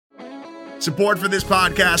Support for this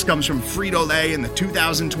podcast comes from Frito-Lay and the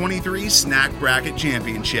 2023 Snack Bracket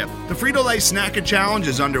Championship. The Frito-Lay Snack Challenge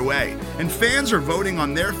is underway, and fans are voting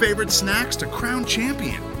on their favorite snacks to crown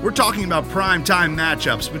champion. We're talking about prime-time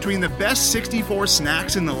matchups between the best 64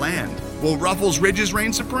 snacks in the land. Will Ruffles Ridges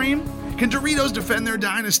reign supreme? Can Doritos defend their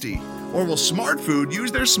dynasty? Or will Smart Food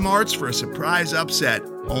use their smarts for a surprise upset?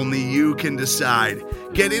 Only you can decide.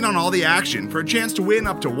 Get in on all the action for a chance to win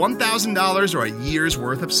up to $1,000 or a year's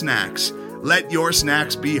worth of snacks. Let your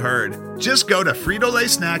snacks be heard. Just go to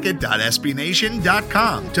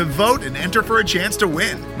fritolaysnacket.sbnation.com to vote and enter for a chance to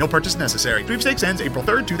win. No purchase necessary. Sweepstakes ends April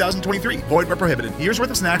 3rd, 2023. Void where prohibited. Year's worth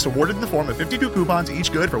of snacks awarded in the form of 52 coupons,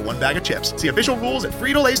 each good for one bag of chips. See official rules at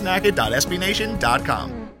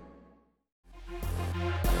fritolaysnacket.sbnation.com.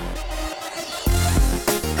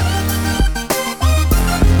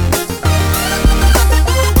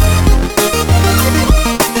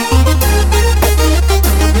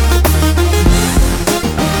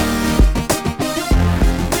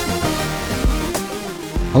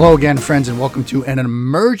 Hello again, friends, and welcome to an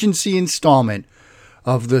emergency installment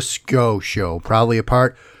of the Scho Show, proudly a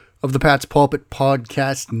part of the Pat's Pulpit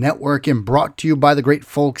Podcast Network and brought to you by the great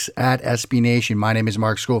folks at SB Nation. My name is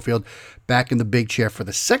Mark Schofield, back in the big chair for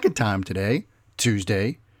the second time today,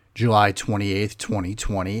 Tuesday, July 28th,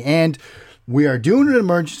 2020, and we are doing an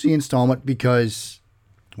emergency installment because,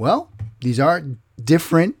 well, these are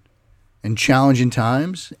different and challenging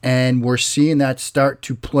times, and we're seeing that start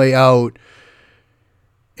to play out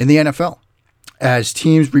in the NFL, as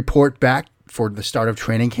teams report back for the start of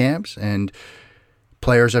training camps and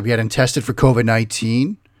players are getting tested for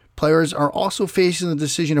COVID-19, players are also facing the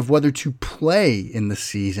decision of whether to play in the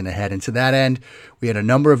season ahead. And to that end, we had a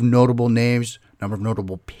number of notable names, a number of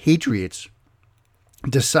notable Patriots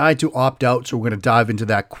decide to opt out. So we're going to dive into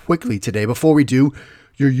that quickly today. Before we do,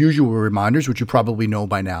 your usual reminders, which you probably know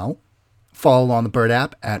by now. Follow on the Bird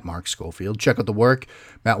app at Mark Schofield. Check out the work.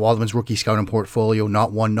 Matt Waldman's rookie scouting portfolio.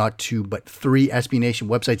 Not one, not two, but three SB Nation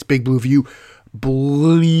websites. Big Blue View,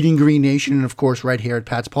 Bleeding Green Nation, and of course right here at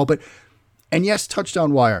Pat's Pulpit. And yes,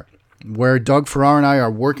 Touchdown Wire, where Doug Farrar and I are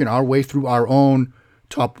working our way through our own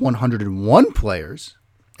top 101 players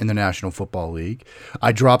in the National Football League.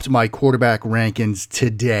 I dropped my quarterback rankings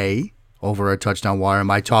today over at Touchdown Wire,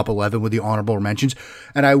 my top 11 with the honorable mentions.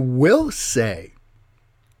 And I will say,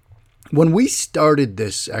 when we started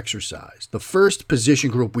this exercise, the first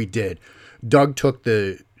position group we did, Doug took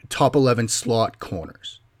the top 11 slot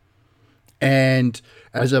corners. And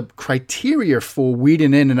as a criteria for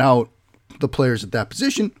weeding in and out the players at that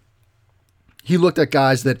position, he looked at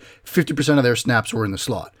guys that 50% of their snaps were in the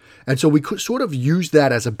slot. And so we could sort of use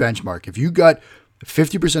that as a benchmark. If you got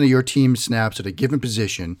 50% of your team's snaps at a given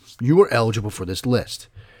position, you were eligible for this list.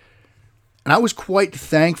 And I was quite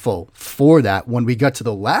thankful for that when we got to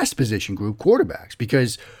the last position group, quarterbacks,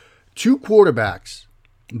 because two quarterbacks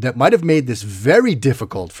that might have made this very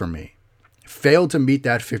difficult for me failed to meet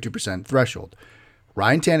that 50% threshold.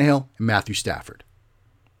 Ryan Tannehill and Matthew Stafford.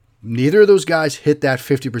 Neither of those guys hit that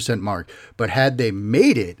 50% mark, but had they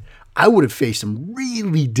made it, I would have faced some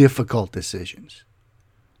really difficult decisions.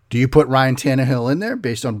 Do you put Ryan Tannehill in there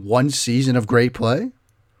based on one season of great play?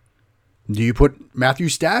 Do you put Matthew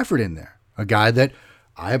Stafford in there? A guy that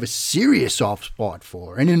I have a serious soft spot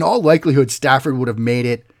for. And in all likelihood, Stafford would have made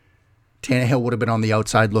it. Tannehill would have been on the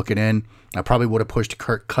outside looking in. I probably would have pushed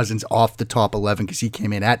Kirk Cousins off the top 11 because he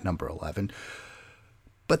came in at number 11.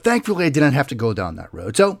 But thankfully, I didn't have to go down that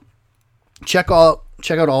road. So check out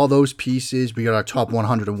all those pieces. We got our top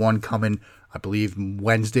 101 coming, I believe,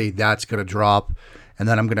 Wednesday. That's going to drop. And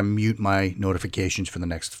then I'm going to mute my notifications for the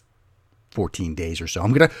next 14 days or so.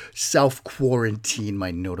 I'm going to self-quarantine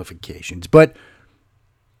my notifications. But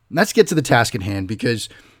let's get to the task at hand because,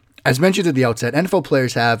 as mentioned at the outset, NFL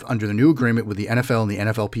players have, under the new agreement with the NFL and the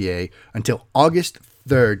NFLPA, until August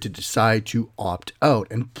 3rd to decide to opt out.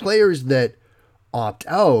 And players that opt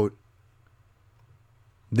out,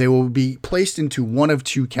 they will be placed into one of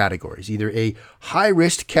two categories, either a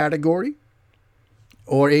high-risk category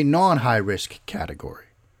or a non-high-risk category.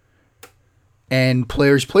 And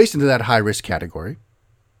players placed into that high-risk category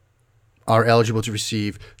are eligible to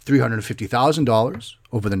receive $350,000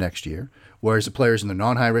 over the next year, whereas the players in the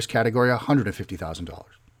non-high-risk category, $150,000.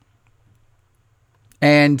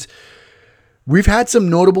 And we've had some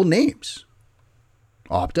notable names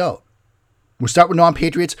opt out. We'll start with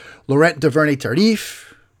non-Patriots. Laurent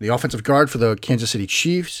Duvernay-Tardif, the offensive guard for the Kansas City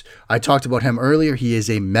Chiefs. I talked about him earlier. He is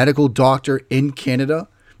a medical doctor in Canada.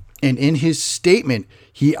 And in his statement,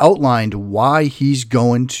 he outlined why he's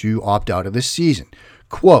going to opt out of this season.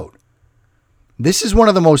 Quote, This is one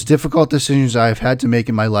of the most difficult decisions I have had to make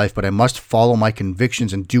in my life, but I must follow my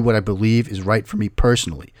convictions and do what I believe is right for me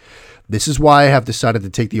personally. This is why I have decided to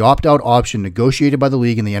take the opt-out option negotiated by the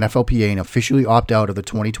league and the NFLPA and officially opt out of the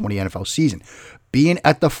 2020 NFL season. Being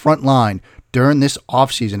at the front line during this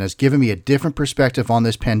offseason has given me a different perspective on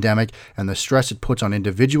this pandemic and the stress it puts on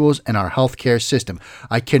individuals and our healthcare system.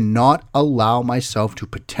 I cannot allow myself to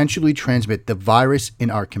potentially transmit the virus in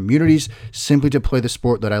our communities simply to play the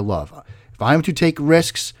sport that I love. If I am to take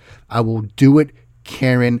risks, I will do it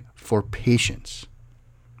caring for patients.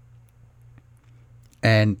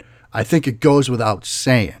 And I think it goes without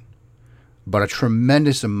saying, but a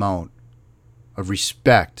tremendous amount of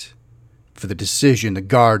respect for the decision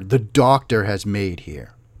the doctor has made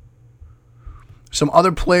here. Some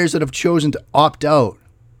other players that have chosen to opt out,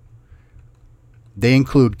 they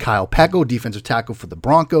include Kyle Pecco, defensive tackle for the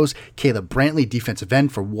Broncos, Caleb Brantley, defensive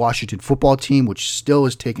end for Washington football team, which still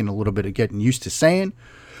is taking a little bit of getting used to saying,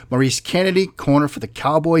 Maurice Kennedy, corner for the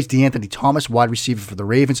Cowboys, DeAnthony Thomas, wide receiver for the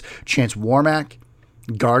Ravens, Chance Warmack,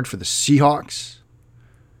 guard for the Seahawks,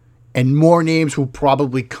 and more names will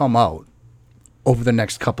probably come out over the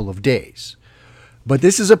next couple of days. But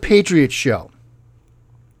this is a Patriots show.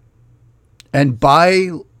 And by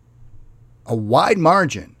a wide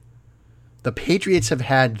margin, the Patriots have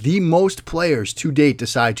had the most players to date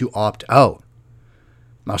decide to opt out.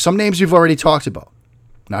 Now, some names we've already talked about.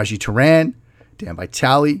 Najee Turan, Dan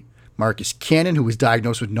Vitale, Marcus Cannon, who was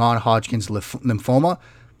diagnosed with non-Hodgkin's lymphoma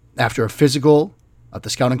after a physical at the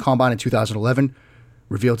Scouting Combine in 2011,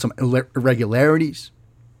 revealed some irregularities.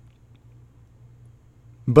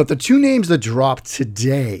 But the two names that dropped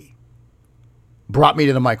today brought me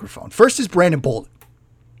to the microphone. First is Brandon Bolden.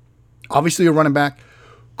 Obviously a running back,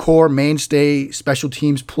 core, mainstay, special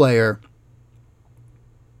teams player,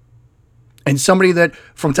 and somebody that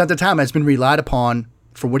from time to time has been relied upon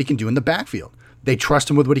for what he can do in the backfield. They trust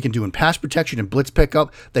him with what he can do in pass protection and blitz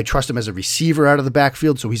pickup. They trust him as a receiver out of the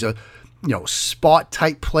backfield, so he's a spot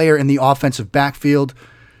type player in the offensive backfield.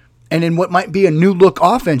 And in what might be a new look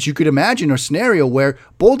offense, you could imagine a scenario where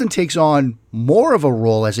Bolden takes on more of a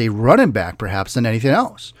role as a running back perhaps than anything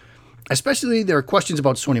else. Especially there are questions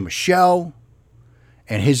about Sony Michel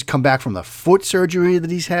and his comeback from the foot surgery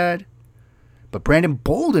that he's had. But Brandon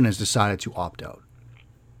Bolden has decided to opt out.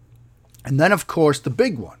 And then, of course, the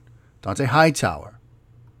big one, Dante Hightower,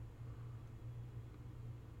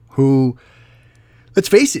 who, let's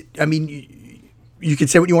face it, I mean, you can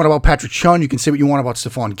say what you want about Patrick Chung. You can say what you want about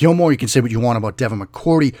Stephon Gilmore. You can say what you want about Devin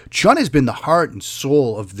McCourty. Chung has been the heart and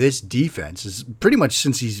soul of this defense pretty much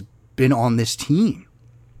since he's been on this team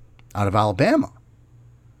out of Alabama.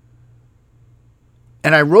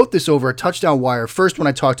 And I wrote this over a touchdown wire first when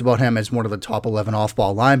I talked about him as one of the top 11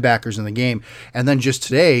 off-ball linebackers in the game, and then just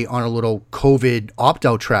today on a little COVID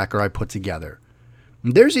opt-out tracker I put together.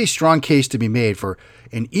 There's a strong case to be made for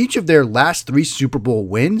in each of their last 3 Super Bowl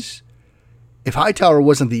wins, if Hightower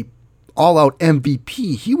wasn't the all-out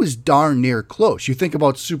MVP, he was darn near close. You think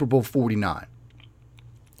about Super Bowl 49.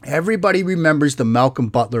 Everybody remembers the Malcolm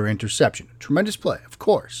Butler interception. Tremendous play, of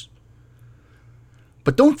course.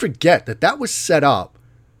 But don't forget that was set up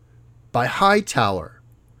by Hightower,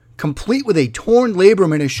 complete with a torn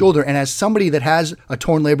labrum in his shoulder. And as somebody that has a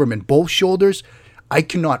torn labrum in both shoulders, I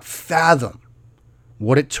cannot fathom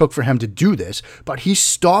what it took for him to do this. But he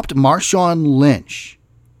stopped Marshawn Lynch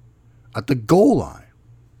at the goal line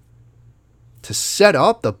to set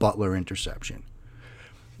up the Butler interception.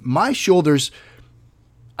 My shoulders,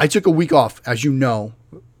 I took a week off, as you know,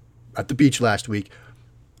 at the beach last week.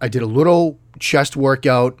 I did a little chest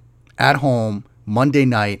workout at home Monday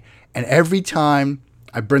night, and every time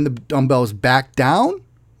I bring the dumbbells back down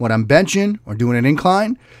when I'm benching or doing an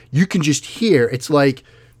incline, you can just hear, it's like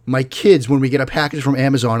my kids when we get a package from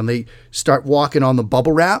Amazon and they start walking on the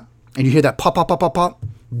bubble wrap, and you hear that pop, pop, pop, pop, pop.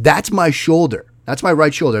 That's my shoulder. That's my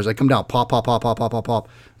right shoulder as I come down. Pop, pop, pop, pop, pop, pop, pop.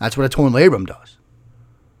 That's what a torn labrum does.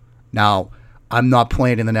 Now, I'm not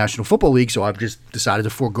playing in the National Football League, so I've just decided to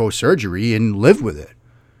forego surgery and live with it.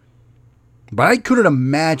 But I couldn't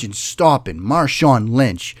imagine stopping Marshawn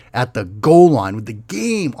Lynch at the goal line with the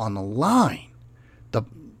game on the line. The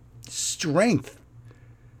strength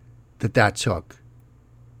that took.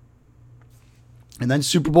 And then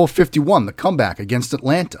Super Bowl 51, the comeback against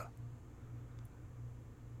Atlanta.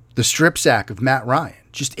 The strip sack of Matt Ryan.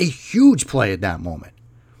 Just a huge play at that moment.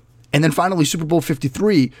 And then finally, Super Bowl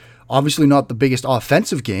 53, obviously not the biggest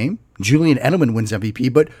offensive game. Julian Edelman wins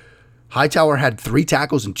MVP, but Hightower had 3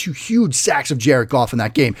 tackles and 2 huge sacks of Jared Goff in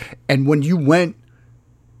that game. And when you went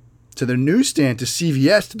to the newsstand, to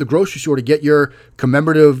CVS, to the grocery store to get your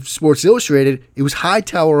commemorative Sports Illustrated, it was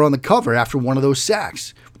Hightower on the cover after one of those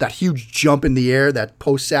sacks. that huge jump in the air, that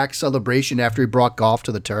post-sack celebration after he brought Goff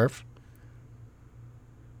to the turf.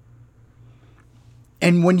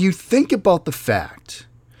 And when you think about the fact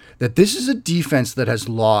that this is a defense that has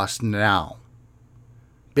lost now,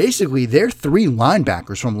 basically their 3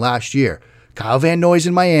 linebackers from last year, Kyle Van Noy's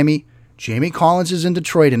in Miami, Jamie Collins is in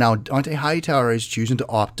Detroit, and now Dante Hightower is choosing to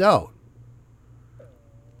opt out.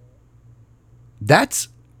 That's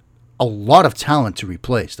a lot of talent to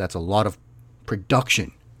replace. That's a lot of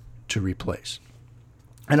production to replace.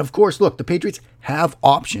 And of course, look, the Patriots have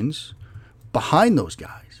options behind those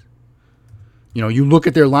guys. You know, you look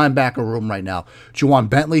at their linebacker room right now. Juwan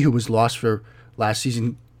Bentley, who was lost for last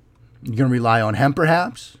season, you're going to rely on him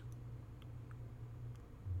perhaps?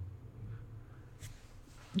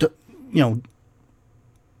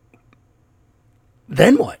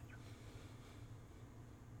 Then what?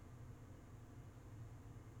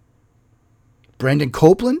 Brandon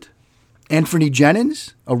Copeland? Anthony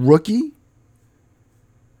Jennings? A rookie?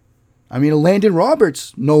 I mean, Landon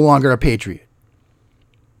Roberts, no longer a Patriot.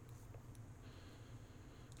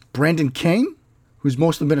 Brandon King, who's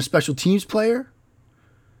mostly been a special teams player.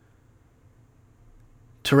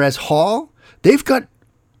 Terez Hall. They've got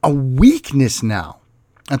a weakness now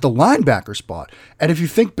at the linebacker spot. And if you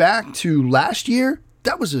think back to last year,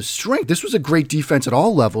 that was a strength. This was a great defense at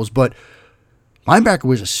all levels, but linebacker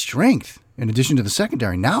was a strength in addition to the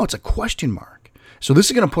secondary. Now it's a question mark. So this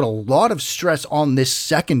is going to put a lot of stress on this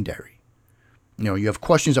secondary. You know, you have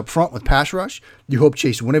questions up front with pass rush. You hope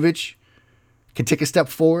Chase Winovich can take a step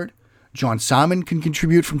forward. John Simon can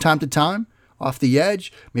contribute from time to time off the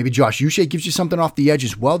edge. Maybe Josh Uche gives you something off the edge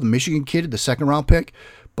as well, the Michigan kid, the second-round pick.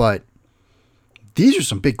 But these are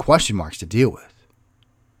some big question marks to deal with.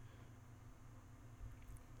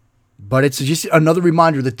 But it's just another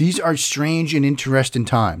reminder that these are strange and interesting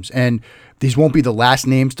times. And these won't be the last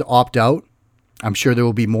names to opt out. I'm sure there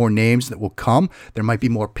will be more names that will come. There might be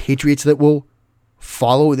more Patriots that will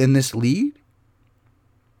follow within this lead.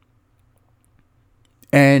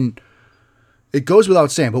 And it goes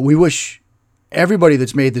without saying, but we wish everybody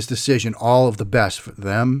that's made this decision all of the best for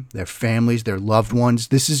them, their families, their loved ones.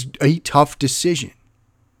 This is a tough decision.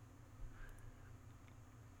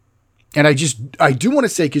 And I do want to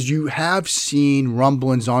say, because you have seen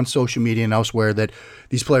rumblings on social media and elsewhere that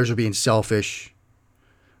these players are being selfish,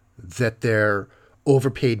 that they're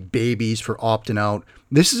overpaid babies for opting out.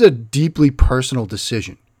 This is a deeply personal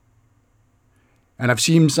decision. And I've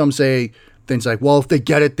seen some say things like, well, if they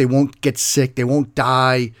get it, they won't get sick, they won't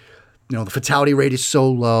die. You know, the fatality rate is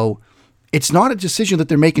so low. It's not a decision that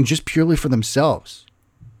they're making just purely for themselves.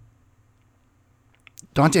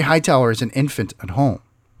 Dante Hightower is an infant at home.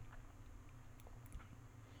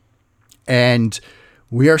 And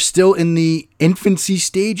we are still in the infancy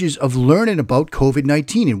stages of learning about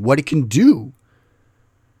COVID-19 and what it can do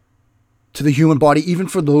to the human body, even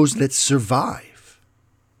for those that survive.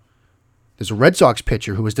 There's a Red Sox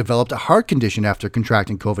pitcher who has developed a heart condition after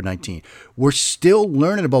contracting COVID-19. We're still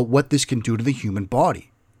learning about what this can do to the human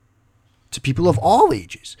body, to people of all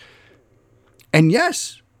ages. And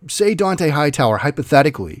yes, say Dante Hightower,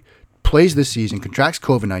 hypothetically, plays this season, contracts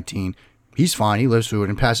COVID-19, he's fine, he lives through it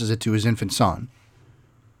and passes it to his infant son.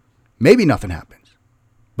 Maybe nothing happens.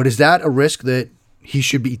 But is that a risk that he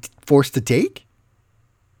should be forced to take?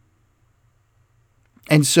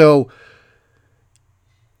 And so,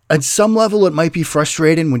 at some level, it might be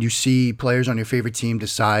frustrating when you see players on your favorite team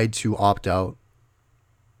decide to opt out.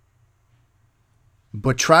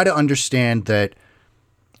 But try to understand that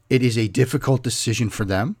it is a difficult decision for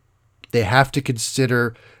them. They have to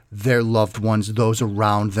consider their loved ones, those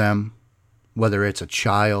around them, whether it's a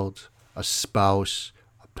child, a spouse,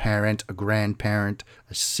 a parent, a grandparent,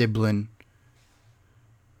 a sibling.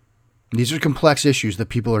 These are complex issues that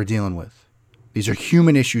people are dealing with. These are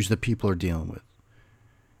human issues that people are dealing with.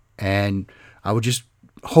 And I would just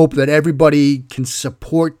hope that everybody can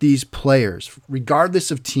support these players,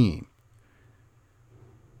 regardless of team,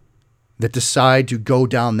 that decide to go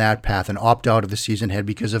down that path and opt out of the season ahead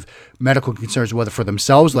because of medical concerns, whether for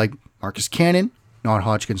themselves, like Marcus Cannon,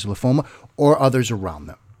 non-Hodgkin's lymphoma, or others around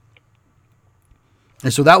them.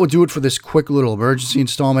 And so that will do it for this quick little emergency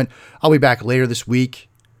installment. I'll be back later this week,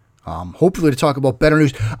 hopefully to talk about better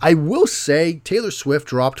news. I will say Taylor Swift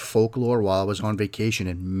dropped Folklore while I was on vacation,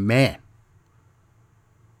 and man,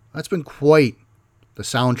 that's been quite the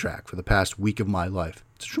soundtrack for the past week of my life.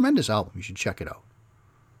 It's a tremendous album. You should check it out.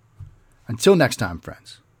 Until next time,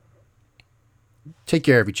 friends, take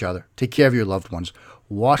care of each other. Take care of your loved ones.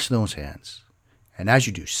 Wash those hands. And as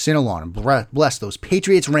you do, sing along and bless those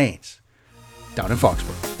Patriots' reigns down in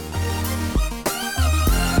Foxborough.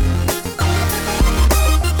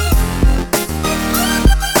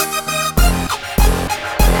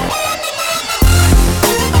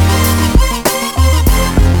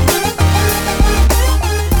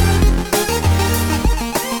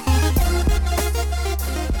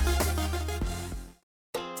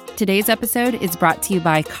 Today's episode is brought to you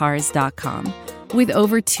by Cars.com. With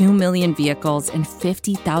over 2 million vehicles and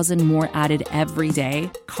 50,000 more added every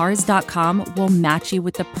day, Cars.com will match you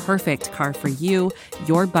with the perfect car for you,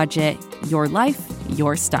 your budget, your life,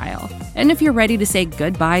 your style. And if you're ready to say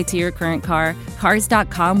goodbye to your current car,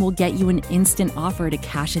 Cars.com will get you an instant offer to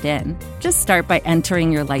cash it in. Just start by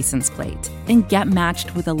entering your license plate and get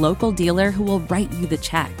matched with a local dealer who will write you the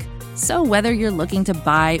check. So whether you're looking to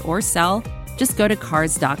buy or sell, just go to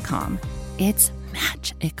Cars.com. It's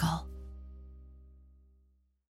magical.